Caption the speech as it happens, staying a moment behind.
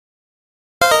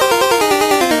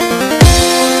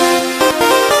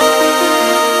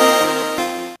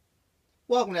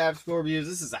Welcome to After Reviews.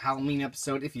 This is a Halloween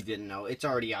episode. If you didn't know, it's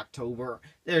already October.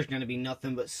 There's going to be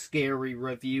nothing but scary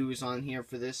reviews on here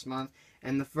for this month.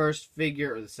 And the first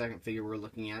figure, or the second figure we're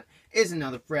looking at, is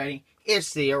another Freddy.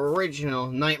 It's the original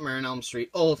Nightmare on Elm Street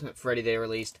Ultimate Freddy they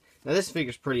released. Now this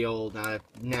figure's pretty old.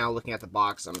 Now looking at the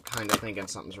box, I'm kind of thinking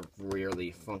something's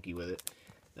really funky with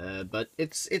it. But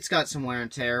it's got some wear and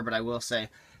tear, but I will say,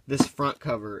 this front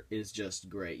cover is just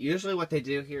great. Usually what they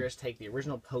do here is take the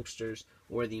original posters,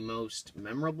 or the most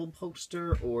memorable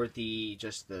poster, or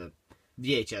just the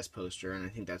VHS poster, and I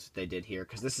think that's what they did here,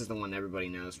 because this is the one everybody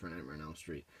knows for Nightmare on Elm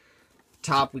Street.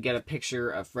 Top, we get a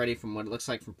picture of Freddy from what it looks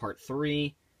like from Part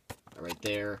 3, right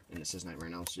there, and it says Nightmare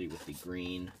on Elm Street with the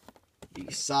green.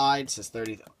 The side says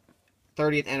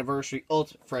 30th Anniversary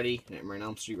Ultimate Freddy, Nightmare on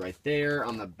Elm Street right there.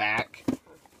 On the back,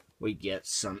 we get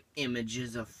some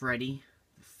images of Freddy.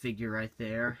 Figure right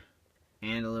there,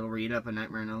 and a little read up of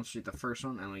Nightmare on Elm Street, the first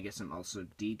one, and we get some also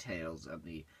details of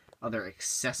the other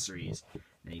accessories.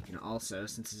 Now you can also,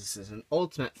 since this is an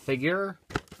ultimate figure,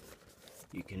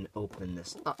 you can open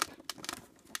this up.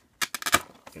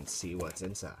 You can see what's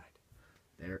inside.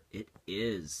 There it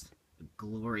is, the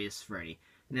glorious Freddy.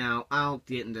 Now I'll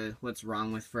get into what's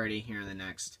wrong with Freddy here in the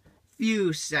next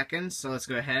few seconds, so let's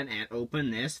go ahead and open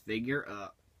this figure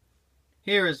up.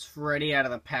 Here is Freddy out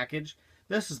of the package.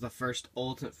 This is the first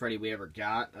Ultimate Freddy we ever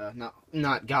got.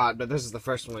 Not got, but this is the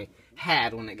first one we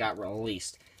had when it got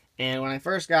released. And when I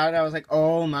first got it, I was like,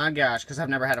 oh my gosh, because I've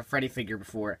never had a Freddy figure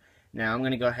before. Now I'm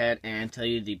going to go ahead and tell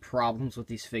you the problems with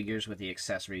these figures, with the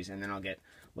accessories, and then I'll get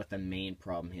what the main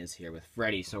problem is here with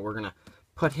Freddy. So we're going to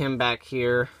put him back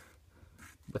here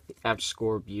with the After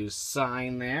Reviews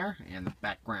sign there, and the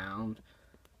background,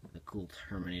 the cool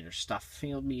Terminator stuff.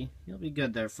 He'll be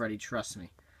good there, Freddy, trust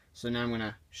me. So now I'm going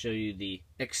to show you the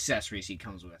accessories he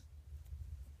comes with.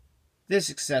 This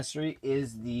accessory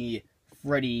is the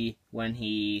Freddy when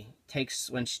Tina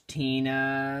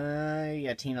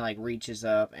like reaches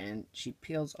up and she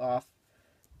peels off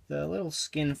the little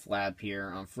skin flap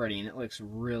here on Freddy, and it looks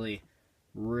really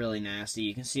nasty.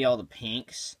 You can see all the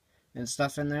pinks and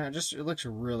stuff in there. It looks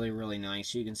really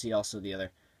nice. You can see also the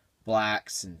other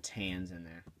blacks and tans in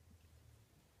there.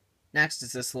 Next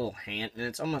is this little hand, and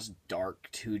it's almost dark,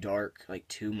 too dark, like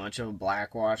too much of a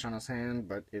black wash on his hand,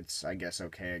 but it's, I guess,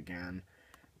 okay again.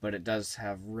 But it does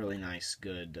have really nice,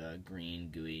 good, green,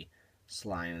 gooey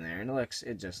slime in there, and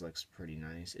it just looks pretty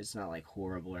nice. It's not, like,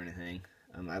 horrible or anything.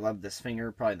 I love this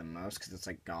finger probably the most, because it's,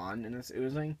 like, gone and it's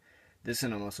oozing. This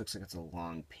one almost looks like it's a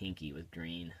long pinky with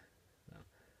green. So,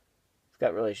 it's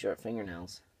got really short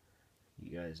fingernails.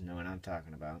 You guys know what I'm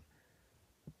talking about.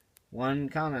 One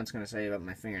comment's going to say about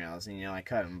my fingernails, and I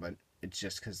cut them, but it's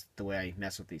just because the way I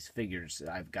mess with these figures,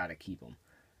 I've got to keep them,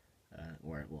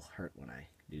 or it will hurt when I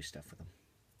do stuff with them.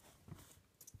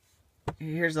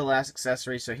 Here's the last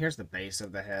accessory. So here's the base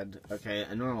of the head. Okay,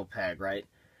 a normal peg, right?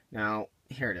 Now,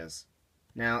 here it is.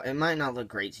 Now, it might not look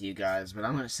great to you guys, but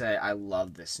I'm going to say I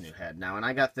love this new head. Now, when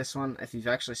I got this one, if you've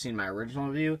actually seen my original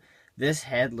review, this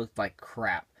head looked like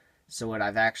crap. So what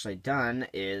I've actually done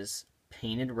is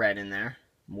painted red in there.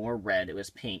 More red, it was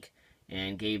pink,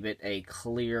 and gave it a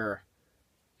clear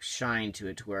shine to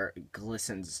it to where it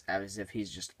glistens as if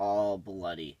he's just all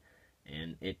bloody.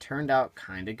 And it turned out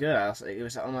kind of good.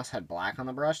 It almost had black on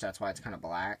the brush, that's why it's kind of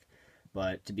black.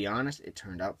 But to be honest, it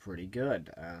turned out pretty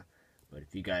good. But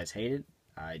if you guys hate it,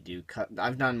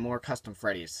 I've done more custom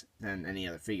Freddys than any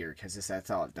other figure, because that's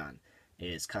all I've done,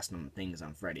 is custom things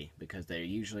on Freddy, because they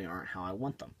usually aren't how I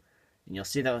want them. And you'll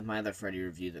see that with my other Freddy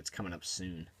review that's coming up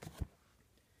soon.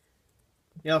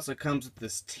 He also comes with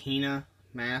this Tina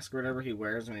mask or whatever he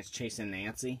wears when he's chasing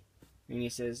Nancy. And he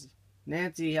says,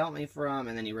 "Nancy, help me from,"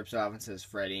 and then he rips it off and says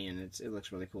Freddy, and it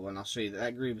looks really cool. And I'll show you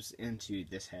that grooves into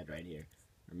this head right here.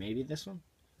 Or maybe this one?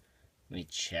 Let me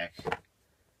check.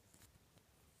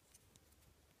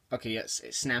 Okay, yes,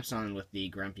 it snaps on with the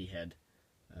grumpy head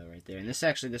right there. And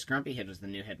this grumpy head was the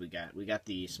new head we got. We got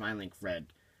the Smiling Fred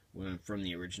from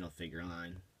the original figure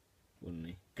line when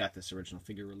we got this original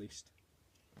figure released.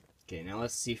 Okay, now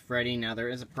let's see Freddy. Now there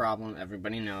is a problem.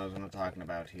 Everybody knows what I'm talking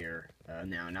about here.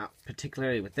 Now, not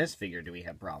particularly with this figure do we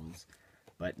have problems,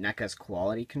 but Neca's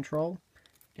quality control.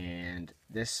 And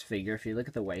this figure, if you look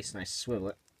at the waist and I swivel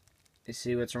it, you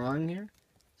see what's wrong here?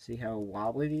 See how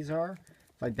wobbly these are?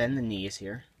 If I bend the knees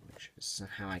here, which is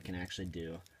somehow I can actually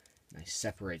do, and I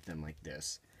separate them like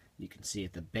this, you can see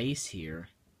at the base here,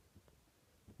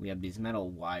 we have these metal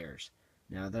wires.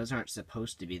 Now, those aren't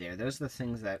supposed to be there. Those are the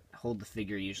things that hold the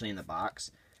figure usually in the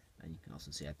box. And you can also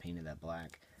see I painted that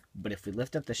black. But if we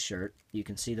lift up the shirt, you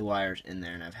can see the wires in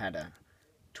there, and I've had to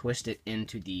twist it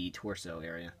into the torso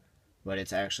area. But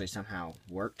it's actually somehow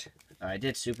worked. I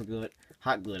did super glue it,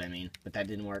 Hot glued, I mean, but that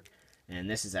didn't work. And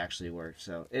this has actually worked,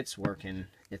 so it's working.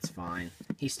 It's fine.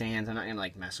 He stands. I'm not gonna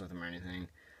like mess with him or anything.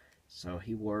 So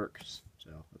he works. So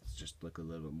let's just look a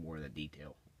little bit more at the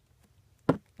detail.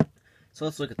 So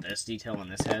let's look at this detail on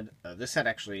this head. This head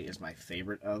actually is my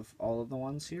favorite of all of the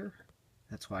ones here.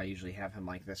 That's why I usually have him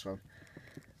like this one.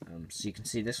 So you can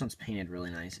see this one's painted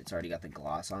really nice. It's already got the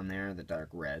gloss on there, the dark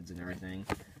reds and everything.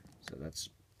 So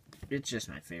it's just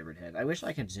my favorite head. I wish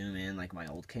I could zoom in like my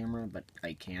old camera, but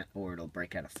I can't, or it'll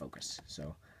break out of focus.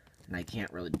 So, and I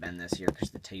can't really bend this here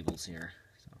because the table's here.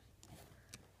 So,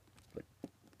 but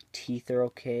teeth are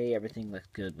okay. Everything looks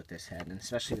good with this head, and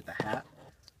especially with the hat.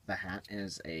 The hat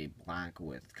is a black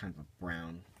with kind of a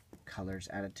brown colors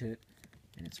added to it,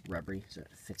 and it's rubbery, so it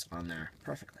fits on there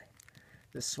perfectly.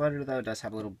 This sweater, though, does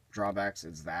have a little drawbacks.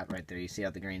 It's that right there. You see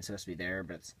how the green's supposed to be there,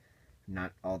 but it's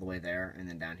not all the way there, and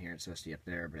then down here it's supposed to be up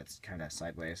there, but it's kind of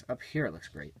sideways. Up here it looks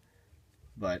great,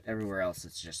 but everywhere else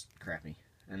it's just crappy.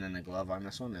 And then the glove on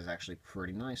this one is actually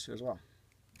pretty nice as well.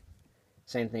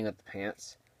 Same thing with the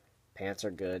pants. Pants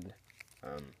are good.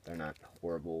 They're not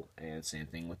horrible, and same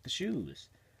thing with the shoes.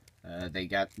 They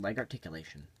got leg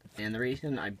articulation. And the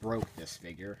reason I broke this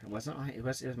figure, it was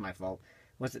my fault.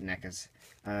 It wasn't Neca's.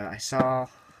 I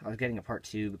was getting a part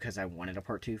 2 because I wanted a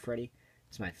part 2 Freddy.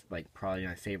 It's probably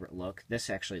my favorite look. This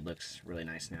actually looks really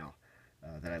nice now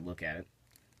that I look at it.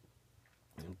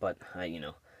 But I,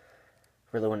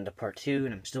 really wanted a part 2,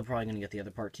 and I'm still probably going to get the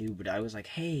other part 2, but I was like,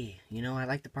 hey, I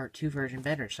like the part 2 version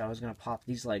better, so I was going to pop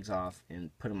these legs off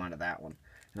and put them onto that one.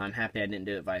 And I'm happy I didn't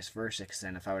do it vice versa, because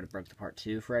then if I would have broke the part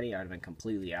 2 Freddy, I would have been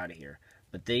completely out of here.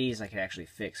 But these I could actually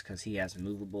fix, because he has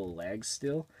movable legs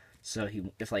still, so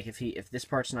if this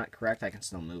part's not correct, I can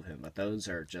still move him, but those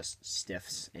are just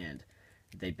stiffs, and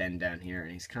they bend down here,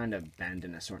 and he's kind of bent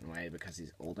in a certain way because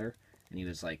he's older, and he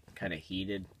was like kind of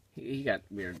heated. He got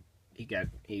weird.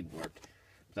 He worked.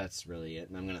 That's really it.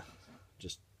 And I'm gonna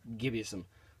just give you some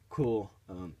cool,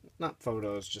 not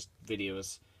photos, just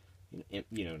videos. You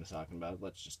know what I'm talking about.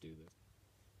 Let's just do this.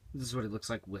 This is what it looks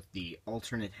like with the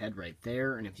alternate head right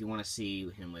there, and if you want to see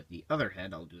him with the other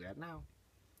head, I'll do that now.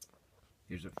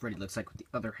 Here's what Freddy looks like with the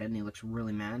other head, and he looks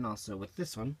really mad. And also with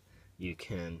this one, you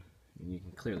can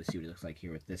clearly see what he looks like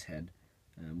here with this head.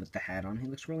 With the hat on, he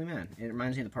looks really mad. It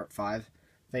reminds me of the part 5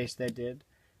 face they did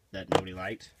that nobody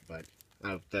liked, but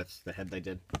that's the head they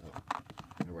did. Oh, I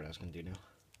remember what I was going to do now.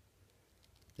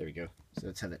 There we go. So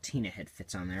that's how the Tina head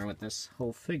fits on there with this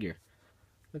whole figure.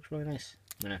 Looks really nice.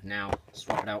 I'm going to now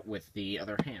swap it out with the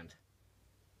other hand.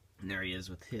 And there he is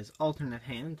with his alternate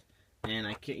hand. And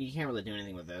you can't really do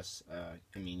anything with this.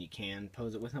 I mean, you can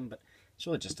pose it with him, but it's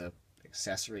really just a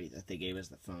accessory that they gave as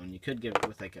the phone. You could give it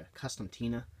with like a custom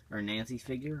Tina or Nancy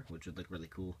figure, which would look really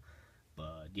cool.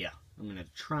 But yeah, I'm going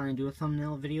to try and do a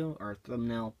thumbnail video or a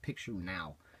thumbnail picture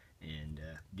now and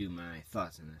do my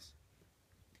thoughts on this.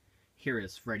 Here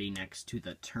is Freddy next to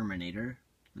the Terminator,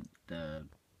 the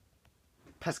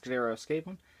Pescadero Escape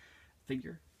one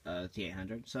figure, the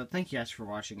 800. So thank you guys for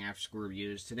watching After School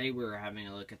Reviews. Today we're having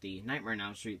a look at the Nightmare on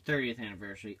Elm Street 30th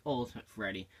Anniversary Ultimate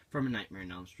Freddy from A Nightmare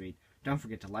on Elm Street. Don't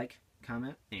forget to like,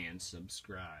 comment, and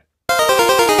subscribe.